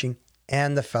apostles' teaching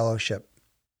and the fellowship.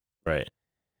 Right.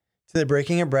 to the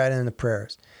breaking of bread and the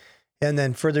prayers. And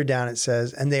then further down it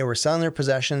says, and they were selling their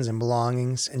possessions and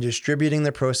belongings and distributing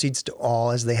the proceeds to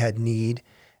all as they had need.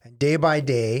 And day by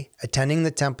day, attending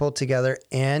the temple together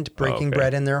and breaking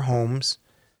bread in their homes,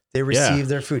 they received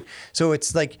their food. So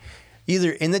it's like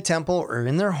either in the temple or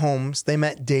in their homes, they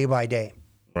met day by day.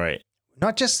 Right.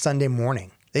 Not just Sunday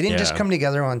morning. They didn't just come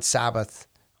together on Sabbath,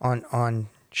 on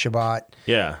Shabbat.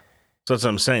 Yeah. So that's what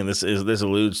I'm saying. This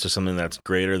alludes to something that's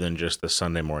greater than just the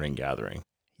Sunday morning gathering.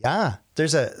 Yeah.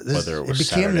 Whether it was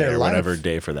became Saturday their or life. whatever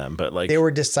day for them. But like they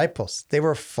were disciples. They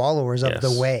were followers of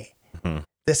the way. Mm-hmm.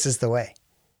 This is the way.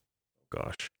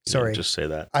 Gosh. Sorry. Just say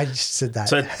that. I just said that.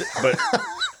 So, but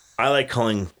I like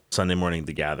calling Sunday morning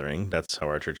the gathering. That's how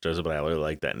our church does it, but I really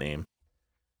like that name.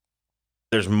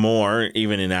 There's more,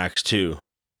 even in Acts 2,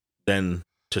 than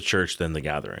to church than the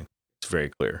gathering. It's very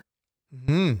clear.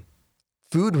 Mm-hmm.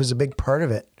 Food was a big part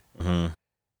of it. Mm-hmm.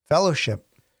 Fellowship,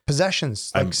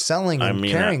 possessions, like selling and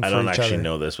caring for each other. I don't actually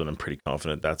know this, but I'm pretty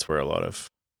confident that's where a lot of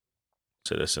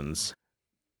citizens'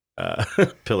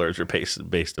 pillars are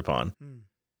based upon.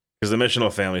 Because the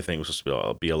missional family thing was supposed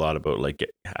to be a lot about like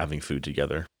having food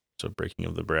together. So breaking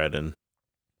of the bread and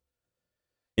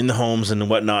in the homes and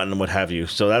whatnot and what have you.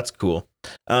 So that's cool.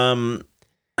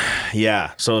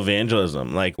 Yeah. So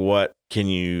evangelism, like what can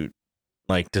you,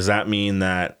 like, does that mean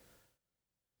that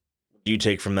you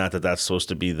take from that that's supposed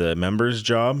to be the members'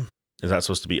 job? Is that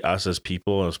supposed to be us as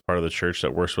people, as part of the church,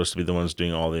 that we're supposed to be the ones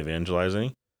doing all the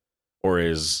evangelizing? Or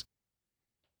is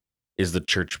the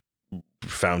church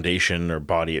foundation or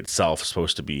body itself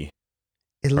supposed to be?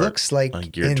 It looks like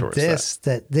in this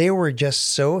that they were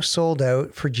just so sold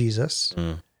out for Jesus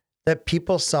that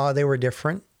people saw they were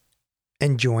different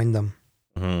and joined them.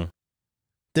 Mm-hmm.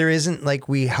 There isn't like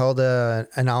we held an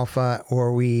alpha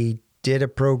or we did a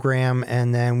program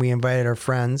and then we invited our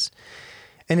friends.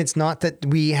 And it's not that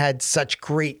we had such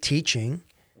great teaching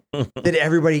that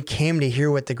everybody came to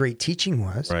hear what the great teaching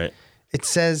was. Right. It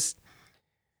says,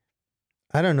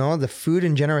 I don't know, the food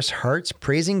and generous hearts,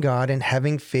 praising God and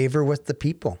having favor with the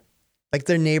people. Like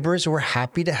their neighbors were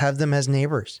happy to have them as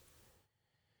neighbors.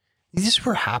 These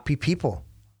were happy people.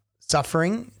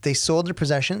 Suffering, they sold their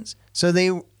possessions. So they,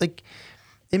 like,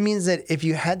 it means that if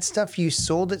you had stuff, you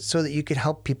sold it so that you could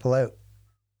help people out.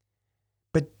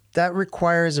 But that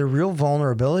requires a real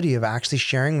vulnerability of actually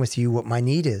sharing with you what my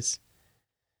need is.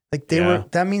 Like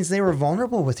that means they were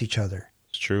vulnerable with each other.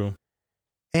 It's true.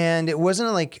 And it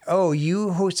wasn't like, oh, you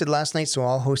hosted last night, so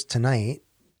I'll host tonight.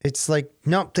 It's like,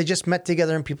 nope, they just met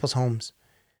together in people's homes.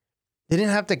 They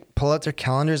didn't have to pull out their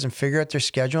calendars and figure out their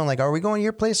schedule. And like, are we going to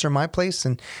your place or my place?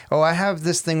 And, oh, I have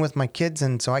this thing with my kids,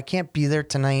 and so I can't be there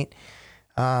tonight.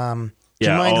 Do you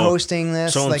mind hosting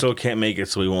this? So-and-so can't make it,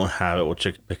 so we won't have it. We'll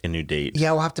pick a new date.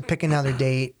 Yeah, we'll have to pick another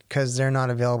date because they're not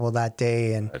available that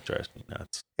day. And that drives me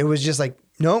nuts. It was just like,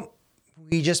 nope,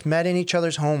 we just met in each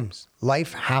other's homes.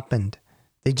 Life happened.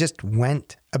 They just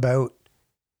went about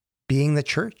being the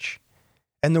church.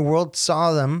 And the world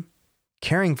saw them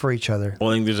caring for each other. Well,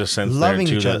 I think there's a sense loving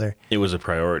there too each that other. It was a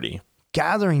priority.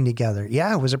 Gathering together.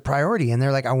 Yeah, it was a priority. And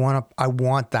they're like, I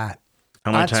want that.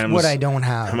 That's times, what I don't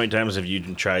have. How many times have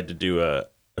you tried to do a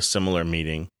similar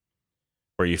meeting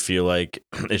where you feel like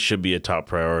it should be a top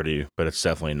priority, but it's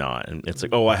definitely not? And it's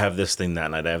like, oh, I have this thing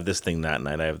that night. I have this thing that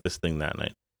night. I have this thing that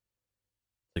night.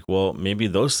 Like, well, maybe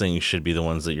those things should be the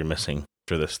ones that you're missing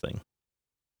for this thing.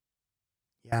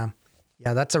 Yeah.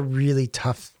 Yeah, that's a really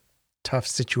tough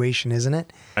situation, isn't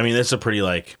it? I mean, it's a pretty,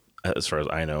 like, as far as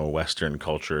I know, Western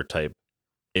culture type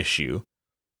issue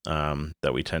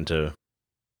that we tend to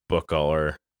book all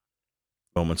our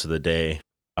moments of the day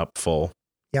up full.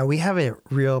 Yeah, we have a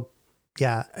real,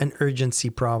 an urgency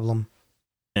problem.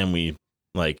 And we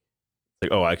like,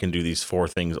 oh, I can do these 4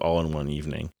 things all in one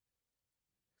evening.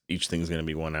 Each thing's going to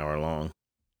be 1 hour long.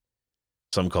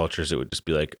 Some cultures, it would just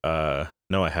be like,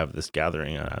 no, I have this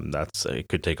gathering. It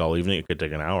could take all evening. It could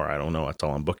take an hour. I don't know. That's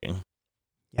all I'm booking.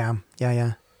 Yeah.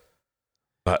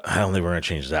 But I don't think we're going to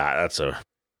change that. That's a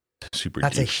super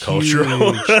deep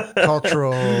cultural.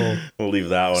 We'll leave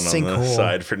that one on the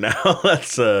side for now.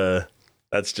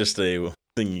 That's just a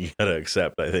thing you got to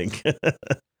accept, I think.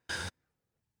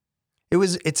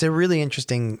 It's a really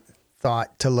interesting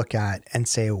thought to look at and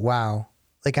say, wow.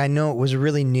 Like, I know it was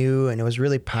really new and it was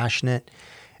really passionate.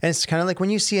 And it's kind of like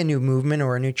when you see a new movement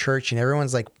or a new church and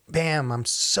everyone's like, bam, I'm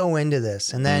so into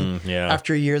this. And then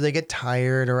after a year, they get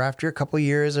tired, or after a couple of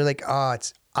years, they're like, oh,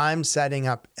 I'm setting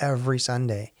up every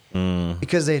Sunday.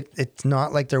 Because it's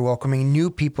not like they're welcoming new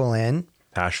people in.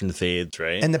 Passion fades,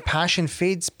 right? And the passion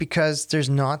fades because there's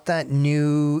not that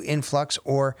new influx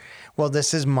or, well,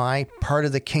 this is my part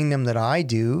of the kingdom that I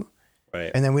do. Right.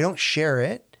 And then we don't share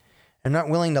it. and not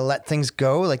willing to let things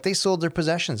go. Like they sold their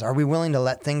possessions. Are we willing to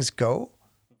let things go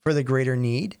for the greater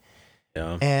need?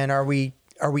 Yeah. And are we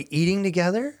eating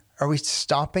together? Are we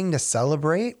stopping to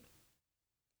celebrate?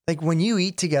 Like when you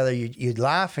eat together, you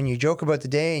laugh and you joke about the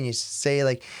day and you say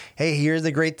like, hey, here's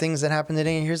the great things that happened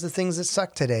today. And here's the things that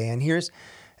suck today.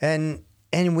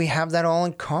 And we have that all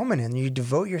in common. And you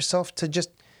devote yourself to just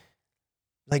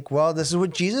like, well, this is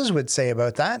what Jesus would say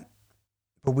about that.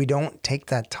 But we don't take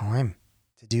that time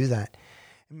to do that.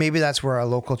 Maybe that's where our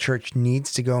local church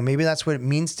needs to go. Maybe that's what it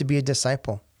means to be a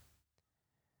disciple.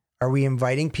 Are we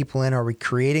inviting people in? Are we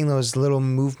creating those little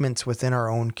movements within our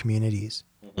own communities?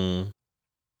 Mm.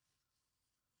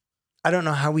 I don't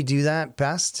know how we do that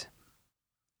best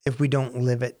if we don't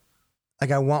live it.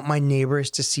 Like I want my neighbors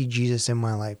to see Jesus in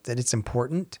my life, that it's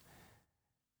important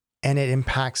and it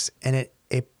impacts and it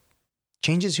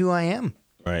changes who I am.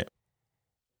 Right.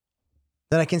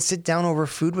 That I can sit down over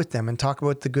food with them and talk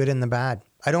about the good and the bad.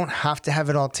 I don't have to have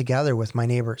it all together with my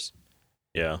neighbors.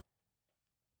 Yeah.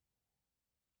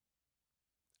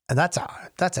 And that's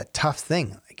a tough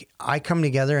thing. Like I come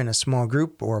together in a small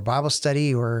group or a Bible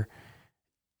study, or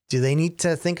do they need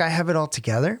to think I have it all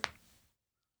together?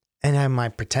 And am I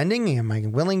pretending? Am I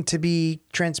willing to be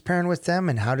transparent with them?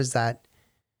 And how does that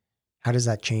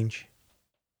change?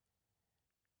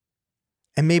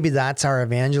 And maybe that's our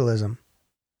evangelism,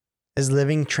 is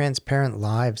living transparent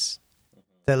lives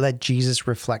that let Jesus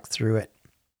reflect through it.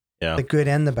 Yeah. The good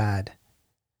and the bad.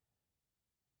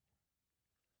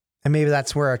 And maybe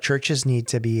that's where our churches need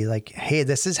to be like, hey,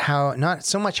 this is how, not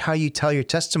so much how you tell your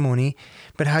testimony,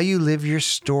 but how you live your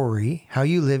story, how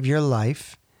you live your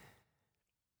life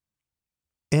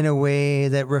in a way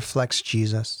that reflects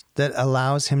Jesus, that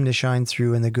allows him to shine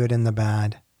through in the good and the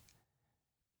bad.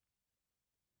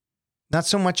 Not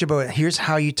so much about here's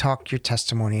how you talk your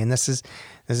testimony, and this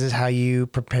is how you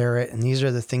prepare it, and these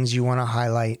are the things you want to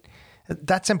highlight.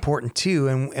 That's important too,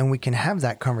 and we can have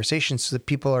that conversation so that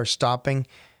people are stopping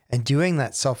and doing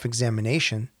that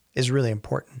self-examination is really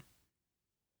important.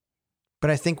 But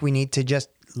I think we need to just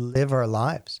live our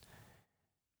lives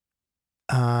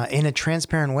in a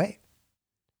transparent way,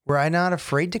 where I'm not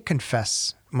afraid to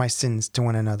confess my sins to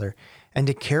one another and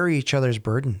to carry each other's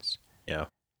burdens. Yeah.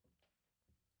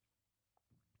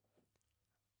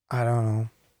 I don't know.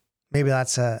 Maybe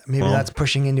that's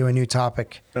pushing into a new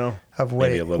topic of what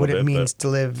it means to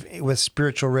live with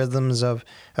spiritual rhythms of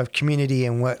community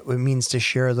and what it means to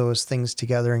share those things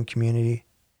together in community.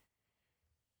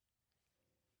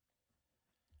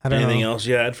 I don't Anything know. else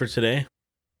you had for today?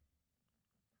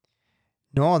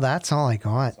 No, that's all I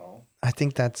got. I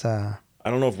think that's I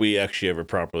don't know if we actually ever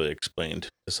properly explained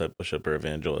discipleship or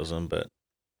evangelism, but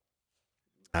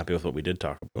happy with what we did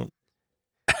talk about.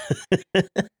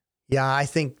 yeah, I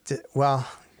think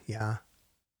yeah.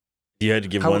 You had to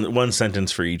give one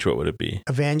sentence for each, what would it be?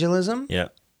 Evangelism? Yeah.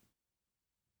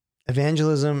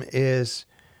 Evangelism is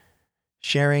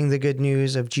sharing the good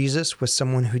news of Jesus with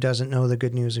someone who doesn't know the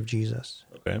good news of Jesus.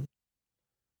 Okay.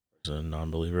 As a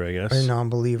non-believer, I guess. Or a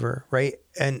non-believer, right?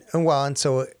 And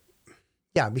so,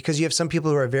 yeah, because you have some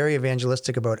people who are very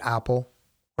evangelistic about Apple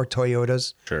or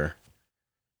Toyotas. Sure.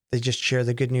 They just share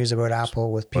the good news about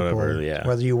Apple with people. Whatever, yeah.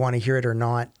 Whether you want to hear it or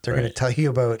not, they're going to tell you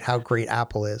about how great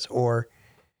Apple is, or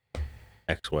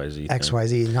XYZ.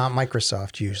 XYZ, not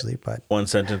Microsoft usually, but one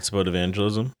sentence about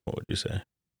evangelism. What would you say?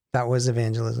 That was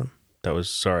evangelism. That was,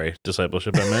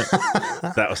 discipleship I meant.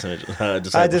 That was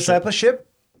discipleship. Discipleship,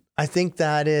 I think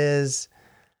that is,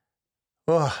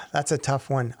 that's a tough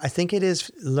one. I think it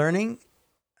is learning,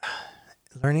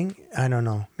 I don't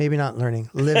know, maybe not learning,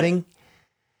 living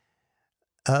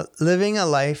a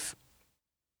life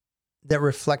that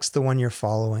reflects the one you're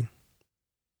following.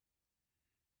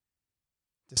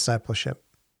 Discipleship.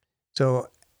 So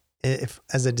if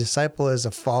as a disciple is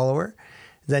a follower,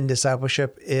 then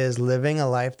discipleship is living a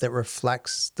life that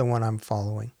reflects the one I'm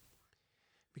following.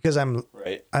 Because I'm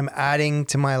adding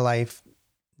to my life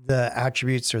the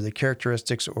attributes or the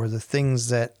characteristics or the things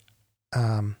that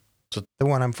the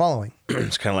one I'm following.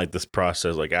 It's kind of like this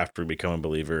process, like after we become a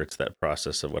believer, it's that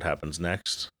process of what happens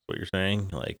next. What you're saying,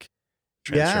 like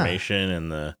transformation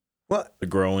and the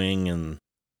growing, and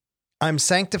I'm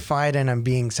sanctified and I'm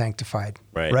being sanctified.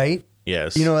 Right.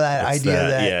 Yes. You know that it's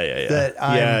idea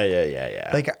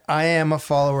that like I am a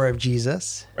follower of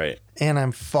Jesus. Right. And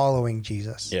I'm following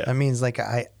Jesus. Yeah. That means like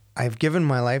I've given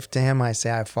my life to him. I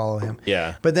say I follow him.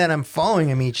 Yeah. But then I'm following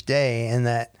him each day, and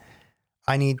that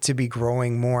I need to be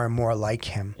growing more and more like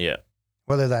him. Yeah.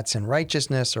 Whether that's in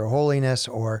righteousness or holiness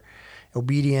or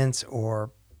obedience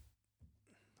or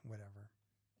whatever.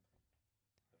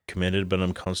 Committed, but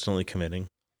I'm constantly committing.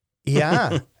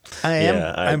 Yeah, I am.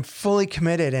 Yeah, I'm fully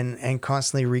committed and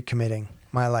constantly recommitting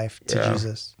my life to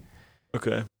Jesus.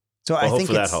 Okay. So I think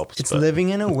hopefully that helps, it's but- living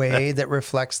in a way that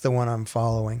reflects the one I'm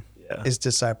following Yeah. is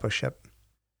discipleship.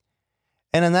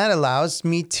 And then that allows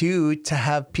me to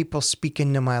have people speak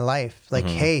into my life. Like,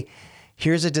 hey,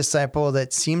 here's a disciple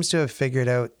that seems to have figured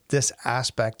out this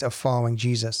aspect of following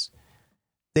Jesus.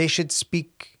 They should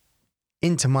speak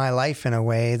into my life in a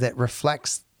way that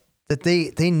reflects that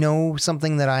they know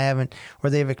something that I haven't, or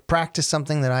they've practiced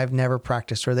something that I've never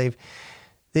practiced, or they've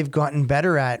gotten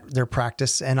better at their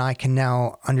practice, and I can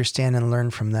now understand and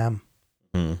learn from them.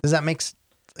 Does that make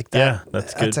like that? Yeah,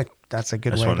 that's good. That's a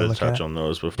good I way just to wanted to look at touch it. on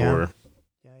those before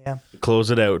Yeah.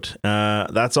 close it out.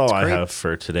 That's all I great. have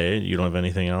for today. You don't have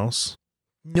anything else?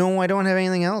 No, I don't have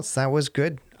anything else. That was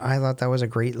good. I thought that was a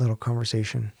great little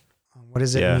conversation. What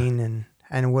does it mean,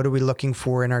 and what are we looking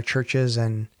for in our churches,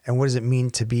 and what does it mean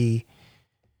to be,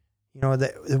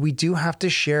 that we do have to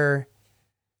share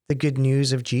the good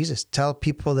news of Jesus. Tell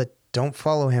people that don't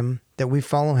follow him that we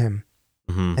follow him,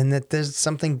 and that there's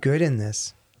something good in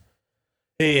this.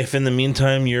 Hey, if in the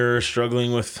meantime you're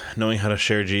struggling with knowing how to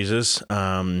share Jesus,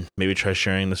 maybe try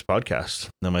sharing this podcast.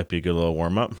 That might be a good little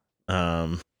warm up.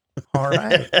 All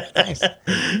right. Nice.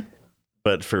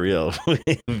 But for real,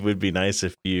 it would be nice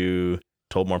if you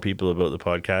told more people about the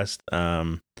podcast.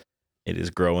 It is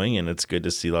growing and it's good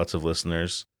to see lots of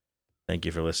listeners. Thank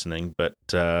you for listening. But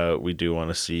we do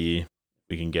want to see if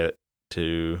we can get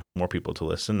to more people to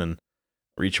listen and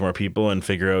reach more people and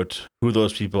figure out who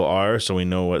those people are so we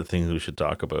know what things we should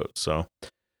talk about. So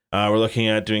we're looking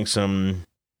at doing some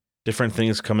different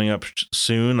things coming up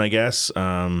soon, I guess.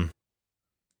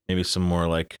 Maybe some more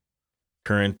like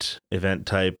current event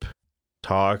type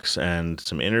talks and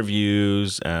some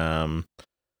interviews, and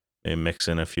mix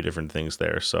in a few different things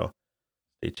there. So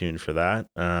stay tuned for that.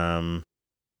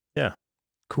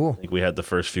 Cool. I think we had the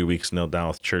first few weeks nailed down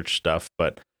with church stuff,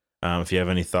 but if you have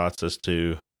any thoughts as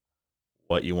to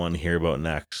what you want to hear about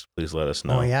next, please let us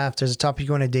know. Oh yeah. If there's a topic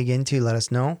you want to dig into, let us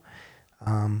know.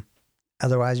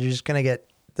 Otherwise you're just going to get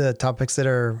the topics that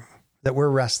we're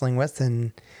wrestling with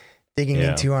and digging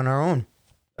into on our own.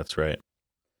 That's right.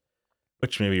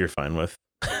 Which maybe you're fine with.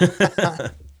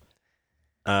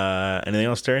 Anything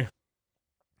else, Terry?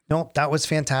 Nope. That was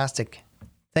fantastic.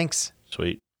 Thanks.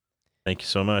 Sweet. Thank you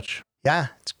so much. Yeah,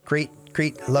 it's great.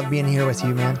 I love being here with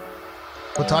you, man.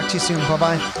 We'll talk to you soon.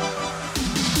 Bye-bye.